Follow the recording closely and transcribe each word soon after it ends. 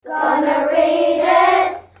Gonna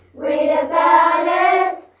read about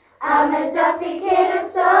it. I'm a Duffy kid, I'm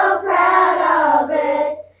so proud of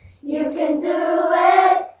it. You can do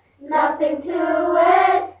it, nothing to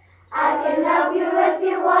it. I can help you if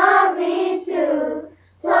you want me to.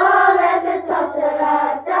 Tall as a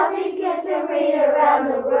totara, Duffy kids can read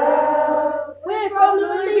around the world. We're from the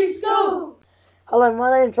Liberty School. Hello,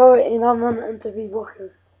 my name's Robert and I'm on the interview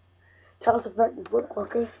Walker. Tell us about your book,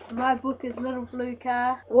 Walker. My book is Little Blue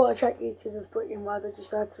Car. What attracted you to this book and why did you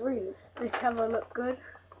decide to read it? The cover looked good.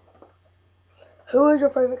 Who is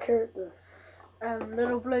your favourite character?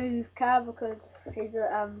 Little Blue Car because he's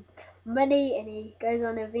a mini and he goes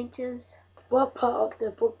on adventures. What part of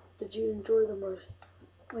the book did you enjoy the most?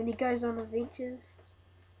 When he goes on adventures.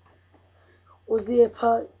 Was there a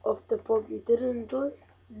part of the book you didn't enjoy?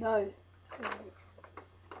 No.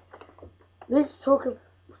 Let's talk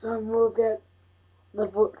some more about the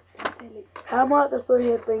book. How might the story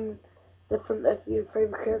have been different if your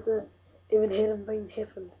favourite character even hadn't been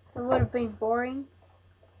happened? It would have been boring.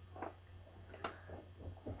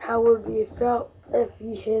 How would you felt if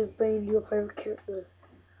you had been your favourite character?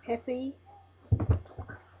 Happy.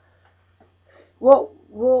 What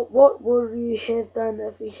would you have done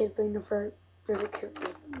if you had been your favourite character?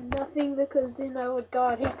 Nothing, because then I would go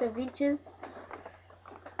on his adventures.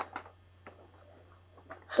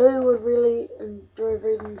 Who would really enjoy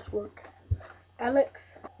reading this book?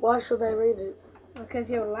 Alex, Why should they read it? because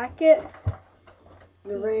he'll like it.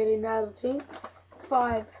 You're rating out of 10?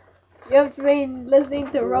 5. You've been listening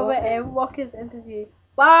to Robert and Walker's interview.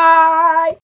 Bye!